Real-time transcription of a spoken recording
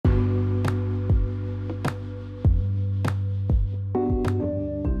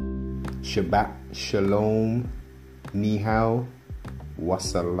Shabbat Shalom, Ni Hao,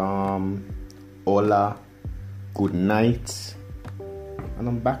 Wassalam, Hola, good night. And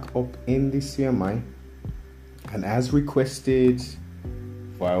I'm back up in this CMI. And as requested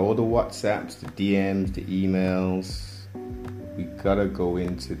via all the WhatsApps, the DMs, the emails, we gotta go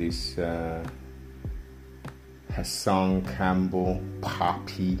into this Hassan Campbell,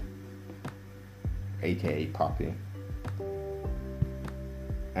 Poppy, aka Poppy,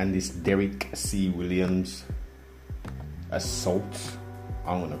 and this Derek C. Williams assault,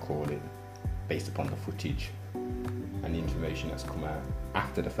 I'm gonna call it, based upon the footage and the information that's come out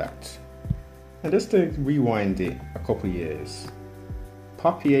after the fact. And just to rewind it a couple years,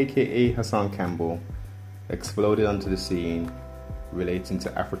 Poppy, aka Hassan Campbell, exploded onto the scene relating to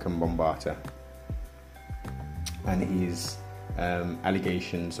Afrika Bambaataa and his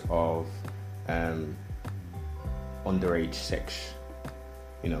allegations of underage sex,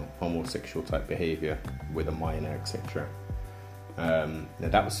 homosexual type behavior with a minor, etc. Now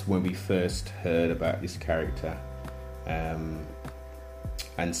that was when we first heard about this character, and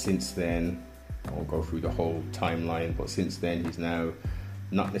since then, I won't go through the whole timeline, but since then he's now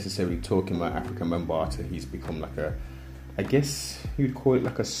not necessarily talking about Afrika Bambaataa. He's become like I guess you'd call it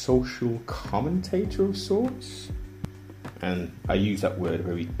like a social commentator of sorts. And I use that word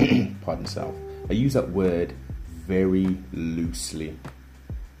very, pardon self, I use that word very loosely,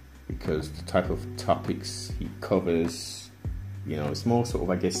 because the type of topics he covers, it's more sort of,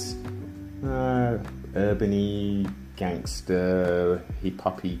 I guess, urban-y, gangster,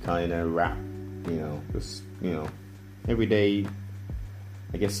 hip-hoppy kind of rap, just, everyday,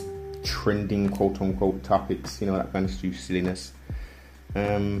 I guess, trending quote-unquote topics, that kind of silliness.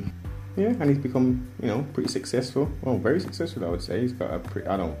 And he's become, pretty successful. Well, very successful, I would say. He's got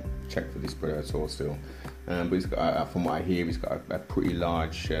I don't check for this brother at all still. But he's got, from what I hear, he's got a pretty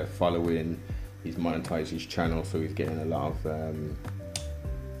large following. He's monetized his channel, so he's getting a lot of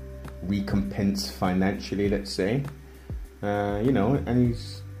recompense financially, let's say. And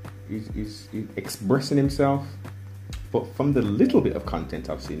he's expressing himself. But from the little bit of content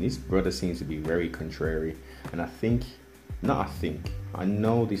I've seen, this brother seems to be very contrary. And I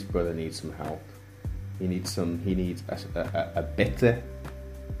know this brother needs some help. He needs a better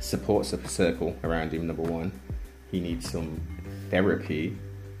support circle around him, number one. He needs some therapy,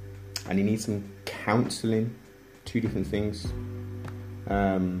 and he needs some counselling. Two different things.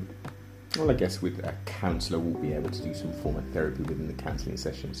 Well, I guess with a counsellor we'll be able to do some form of therapy within the counselling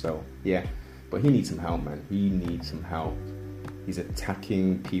session. So yeah, but he needs some help, man. He needs some help. He's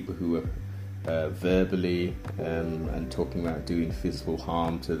attacking people who are verbally and talking about doing physical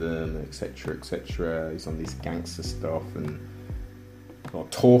harm to them, etc., etc. He's on this gangster stuff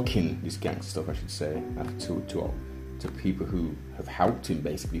talking this gangster stuff, I should say, to people who have helped him,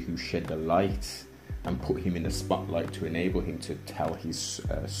 basically, who shed the light and put him in the spotlight to enable him to tell his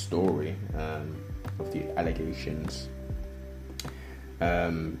story of the allegations.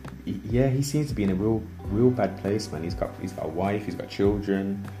 He seems to be in a real bad place, man. He's got a wife, he's got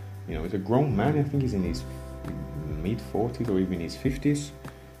children. He's a grown man. I think he's in his mid-40s or even his 50s.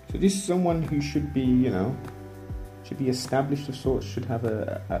 So this is someone who should be, should be established of sorts, should have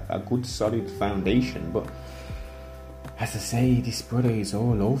a good solid foundation. But as I say, this brother is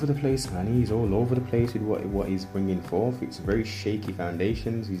all over the place, man. He's all over the place with what he's bringing forth. It's very shaky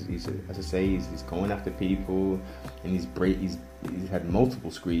foundations. He's as I say, he's going after people, and he's had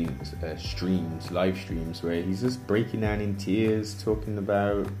multiple live streams where he's just breaking down in tears, talking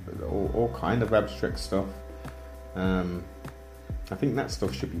about all kind of abstract stuff. I think that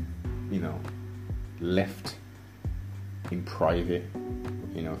stuff should be, left in private.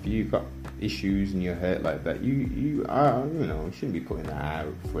 If you've got issues and you're hurt like that, you shouldn't be putting that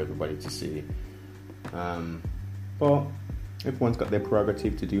out for everybody to see. But everyone's got their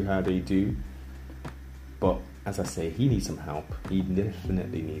prerogative to do how they do. But as I say, he needs some help. He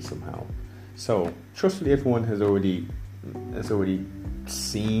definitely needs some help. So, trustfully, everyone has already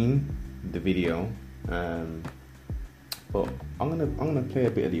seen the video. But I'm gonna play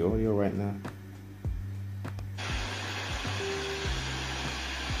a bit of the audio right now.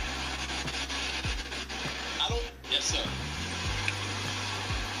 Yes, sir.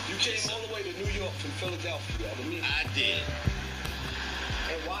 You came all the way to New York from Philadelphia, I believe. I did.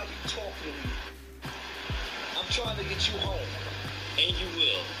 And why are you talking to me? I'm trying to get you home. And you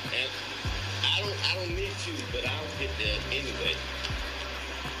will. And I don't need you, but I'll get there anyway.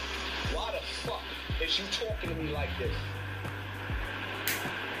 Why the fuck is you talking to me like this?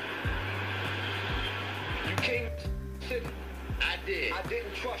 You came to the city. I did. I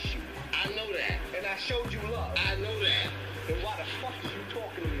didn't trust you. I know that. And I showed you love. I know that. Then why the fuck are you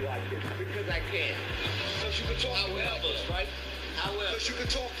talking to me like this? Because I can. Because you can talk to me like this, right? Because you can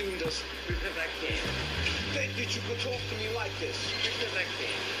talk to me this. Because I can. You think that you can talk to me like this? Because I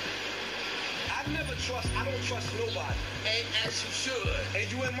can. I don't trust nobody. And as you should. And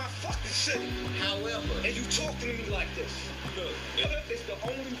you in my fucking city. However. And you talking to me like this. Look. It's the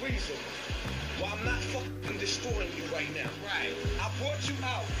only reason why I'm not fucking destroying you right now. Right. I brought you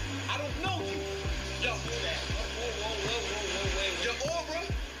out. I don't know you. Yo. Whoa. Your aura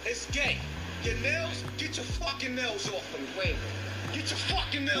is gay. Your nails, get your fucking nails off of me. Wait. Get your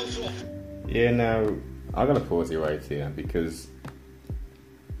fucking nails off. Yeah, now, I gotta pause it right here because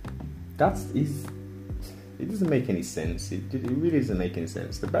it doesn't make any sense. It really doesn't make any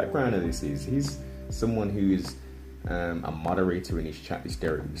sense. The background of this is he's someone who is a moderator in his chat, this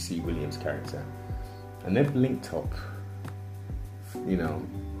Derek C. Williams character, and they've linked up, you know,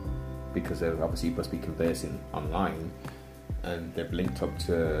 because they're obviously must be conversing online, and they've linked up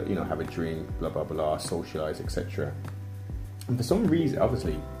to, you know, have a drink, blah blah blah, socialize, etc. And for some reason,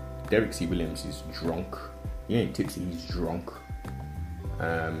 obviously, Derek C. Williams is drunk. He ain't tipsy, he's drunk.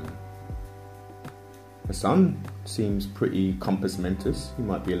 Hassan seems pretty compos mentis. He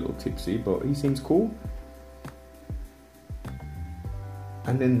might be a little tipsy, but he seems cool.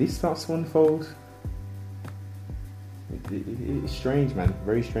 And then this starts to unfold. It's strange, man.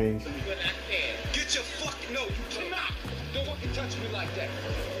 Very strange. Get your fucking... No, you cannot. Don't fucking touch me like that.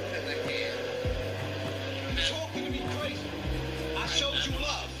 Because I can. You're talking to me crazy. I showed you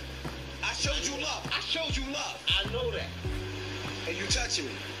love. I showed you love. I know that. And you touching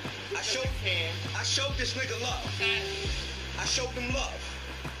me. I showed this nigga love. I showed him love.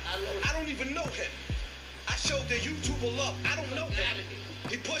 I don't even know him. I showed the YouTuber love. I don't know him.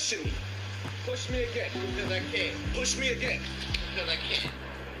 He pushing me. Push me again. Because I can. Push me again. Because I can.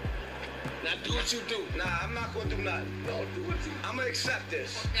 Now do what you do. Nah, I'm not gonna do nothing. No, do what you do. I'm gonna accept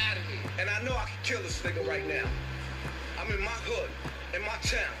this. Fuck out of here. And I know I can kill this nigga right now. I'm in my hood, in my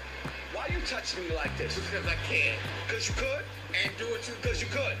town. Why you touching me like this? Because I can. Because you could? And do what you do. Because you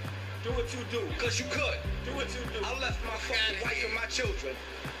could. Do what you do. Because you could. Do what you do. I left my fucking wife and my children.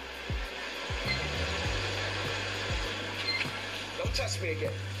 Don't touch me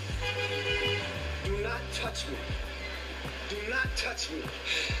again. Do not touch me. Do not touch me.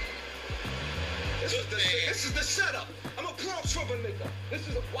 This is the setup. I'm a Bronx rubber nigga.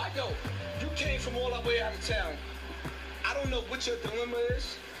 Why though? You came from all the way out of town. I don't know what your dilemma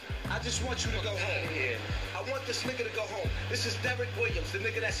is. I just want you to go home. Yeah. I want this nigga to go home. This is Derek Williams, the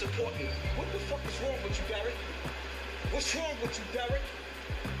nigga that support me. What the fuck is wrong with you, Derek? What's wrong with you, Derek?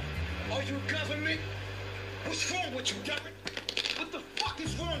 Are you government? What's wrong with you, Derek? What the fuck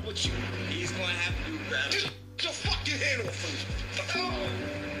is wrong with you? He's gonna have to do better. Get your fucking hand off of me.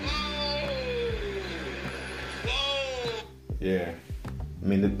 Whoa. Yeah. I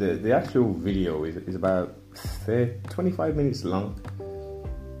mean, the actual video is about 25 minutes long.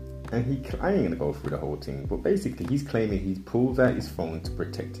 And I ain't gonna go through the whole thing, but basically he's claiming he's pulled out his phone to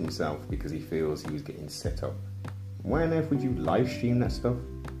protect himself because he feels he was getting set up. Why on earth would you live stream that stuff?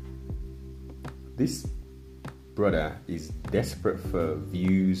 This brother is desperate for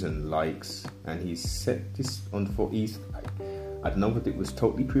views and likes, and he's set this on for I don't know whether it was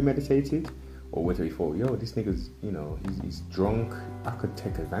totally premeditated or whether he thought, yo, this nigga's, you know, he's drunk, I could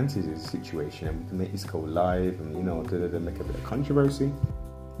take advantage of the situation and we can make this go live and, you know, make a bit of controversy.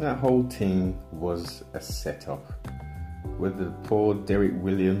 That whole thing was a setup. Whether poor Derek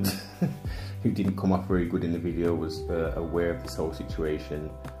Williams, who didn't come off very good in the video, was aware of this whole situation,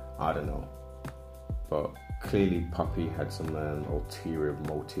 I don't know. But clearly Poppy had some ulterior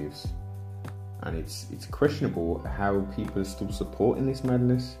motives, and it's questionable how people are still supporting this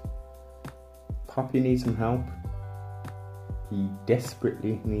madness. Poppy needs some help. He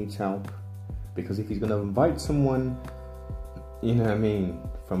desperately needs help, because if he's going to invite someone, you know what I mean,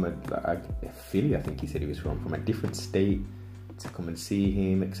 from Philly, I think he said he was from a different state, to come and see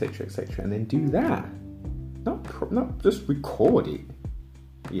him, etc., etc., and then do that, not just record it,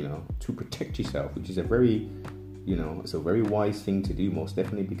 you know, to protect yourself, which is a very, you know, it's a very wise thing to do, most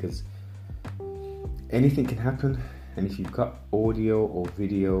definitely, because anything can happen, and if you've got audio or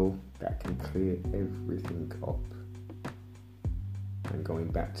video, that can clear everything up. And going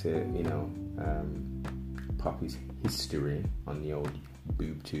back to, you know, Poppy's history on the old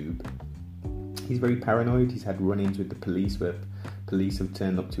boob tube, he's very paranoid. He's had run-ins with the police, where police have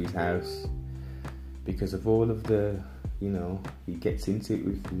turned up to his house because of all of the, you know, he gets into it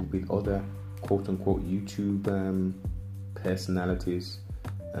with other quote-unquote YouTube personalities.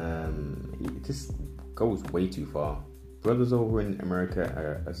 It just goes way too far. Brothers over in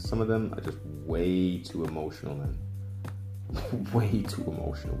America, some of them are just way too emotional, man. way too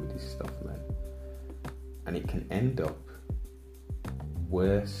emotional with this stuff, man. And it can end up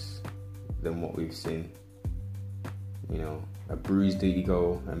worse than what we've seen. You know, a bruised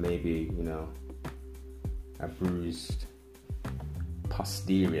ego and maybe, you know, a bruised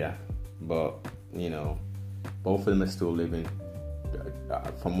posterior. But, you know, both of them are still living.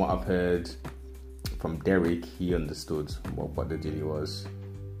 From what I've heard from Derek, he understood what the deal was.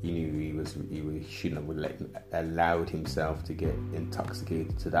 He knew he shouldn't have allowed himself to get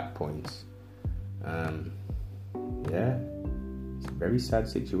intoxicated to that point. Yeah, it's a very sad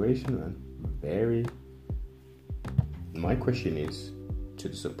situation, man. Very. My question is to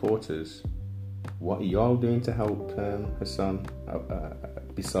the supporters: what are y'all doing to help Hassan?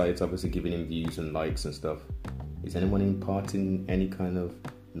 Besides obviously giving him views and likes and stuff, is anyone imparting any kind of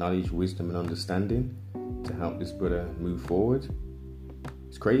knowledge, wisdom, and understanding to help this brother move forward?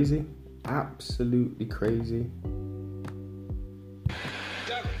 It's crazy, absolutely crazy.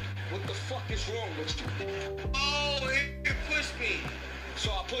 Derek, what the fuck is wrong with you? Oh, he pushed me.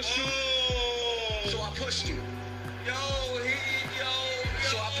 So I pushed you? So I pushed you. Yo.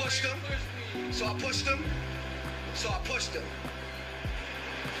 So I pushed him? So I pushed him? So I pushed him.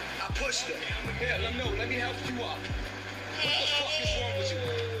 I pushed him. Here, let me help you up. What the fuck is wrong with you?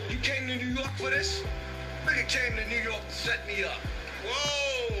 You came to New York for this? Nigga came to New York to set me up.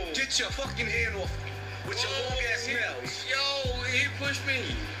 Whoa! Get your fucking hand off me with your long ass nails. Yo, he pushed me.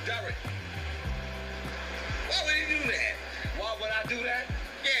 Derek. Why would he do that? Why would I do that?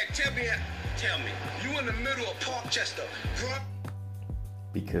 Yeah, tell me. You in the middle of Parkchester.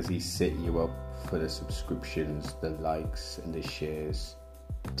 Because he set you up for the subscriptions, the likes, and the shares.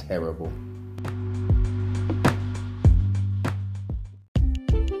 Terrible.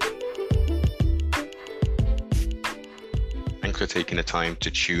 Thanks for taking the time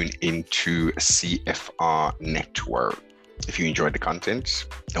to tune into CFR Network. If you enjoyed the content,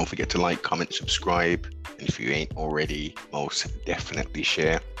 don't forget to like, comment, subscribe. And if you ain't already, most definitely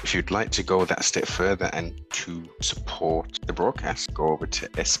share. If you'd like to go that step further and to support the broadcast, go over to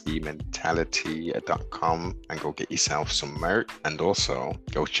sbmentality.com and go get yourself some merch. And also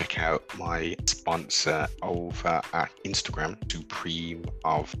go check out my sponsor over at Instagram, Supreme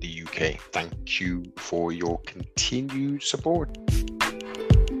of the UK. Thank you for your continued support.